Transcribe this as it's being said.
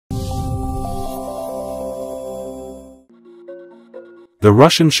The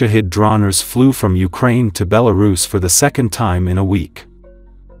Russian Shahed dronrs flew from Ukraine to Belarus for the second time in a week.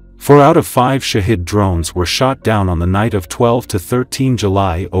 4 out of 5 Shahed drones were shot down on the night of 12 to 13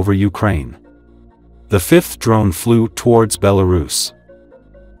 July over Ukraine. The 5th drone flew towards Belarus.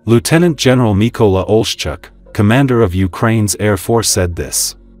 Lieutenant General Mykola Oleshchuk, commander of Ukraine's Air Force, said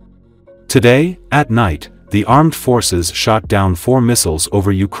this. Today, at night, the armed forces shot down 4 missiles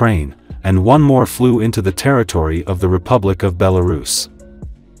over Ukraine, and 1 more flew into the territory of the Republic of Belarus.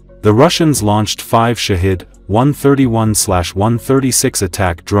 The Russians launched 5 Shahed 131/136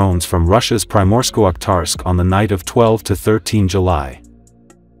 attack drones from Russia's Primorsko-Akhtarsk on the night of 12 to 13 July.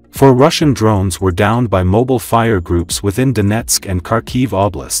 4 Russian drones were downed by mobile fire groups within Donetsk and Kharkiv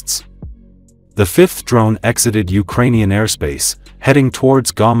oblasts. The 5th drone exited Ukrainian airspace, heading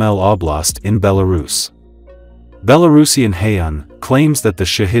towards Gomel Oblast in Belarus. Belarusian Hayun claims that the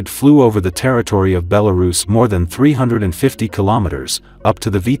Shahed flew over the territory of Belarus more than 350 kilometers, up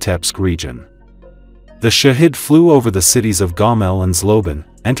to the Vitebsk region. The Shahed flew over the cities of Gomel and Zlobin,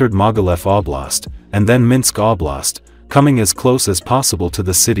 entered Mykola Oblast, and then Minsk Oblast, coming as close as possible to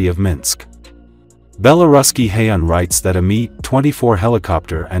the city of Minsk. Belarusian Hayun writes that a Mi-24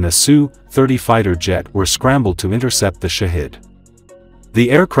 helicopter and a Su-30 fighter jet were scrambled to intercept the Shahed. The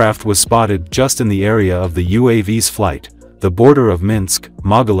aircraft was spotted just in the area of the UAV's flight, the border of Minsk,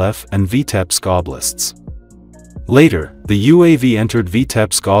 Mykola and Vitebsk oblasts. Later, the UAV entered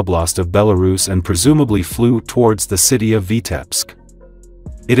Vitebsk Oblast of Belarus and presumably flew towards the city of Vitebsk.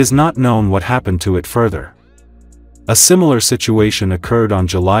 It is not known what happened to it further. A similar situation occurred on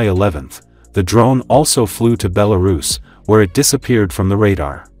July 11th. The drone also flew to Belarus, where it disappeared from the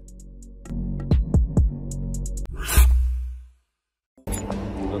radar.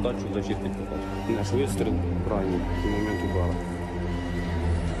 Задачу зачистить наш выстрел крайний в момент удара.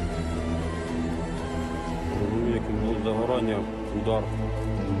 Як було загорання, удар,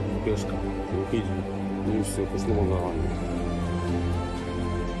 пешка, вихід, і все, пішло загорання.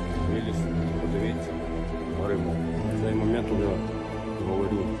 Виліз, подивіться, горимо. В цей момент уже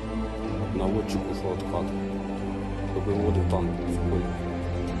говорю, наводчик ушов від хати, щоб виводив танк з бою.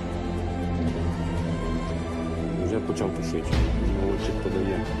 Вже почав тушити. Наводчик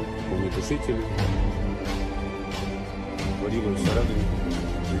подає вогнетушитель. Горіло всередині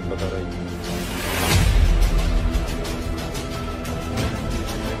від батареї.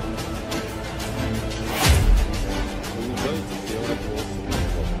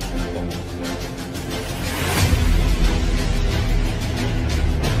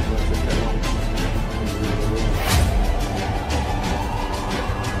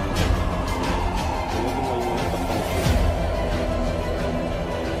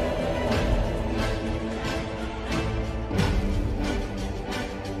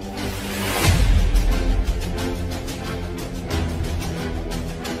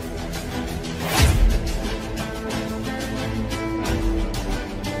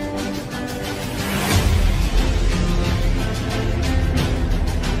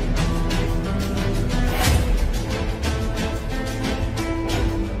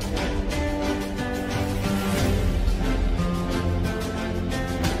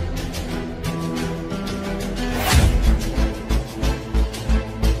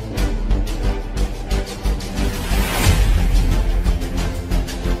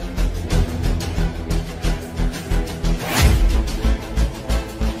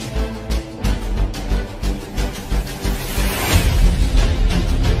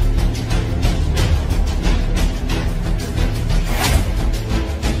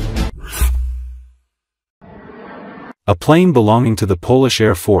 A plane belonging to the Polish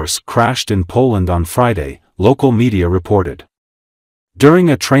Air Force crashed in Poland on Friday, local media reported. During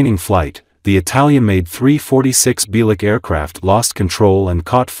a training flight, the Italian-made 346 Bielik aircraft lost control and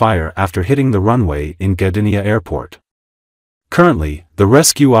caught fire after hitting the runway in Gdynia airport. Currently, the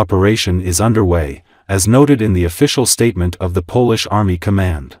rescue operation is underway, as noted in the official statement of the Polish Army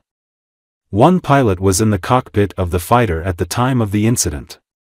Command. 1 pilot was in the cockpit of the fighter at the time of the incident.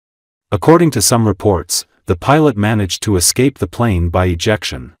 According to some reports, the pilot managed to escape the plane by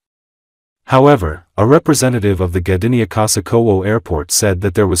ejection. However, a representative of the Gdynia Kosakowo airport said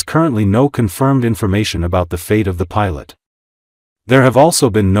that there was currently no confirmed information about the fate of the pilot. There have also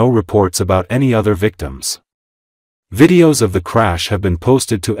been no reports about any other victims. Videos of the crash have been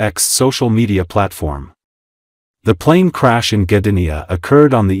posted to X social media platform. The plane crash in Gdynia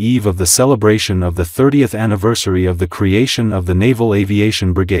occurred on the eve of the celebration of the 30th anniversary of the creation of the Naval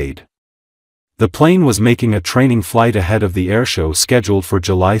Aviation Brigade. The plane was making a training flight ahead of the airshow scheduled for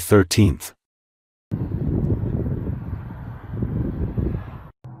July 13th.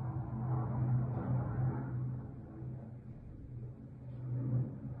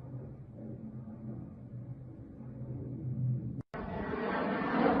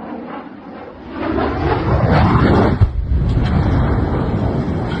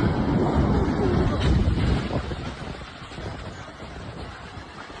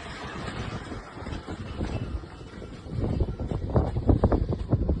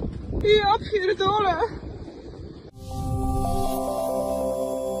 Ja pierdolę.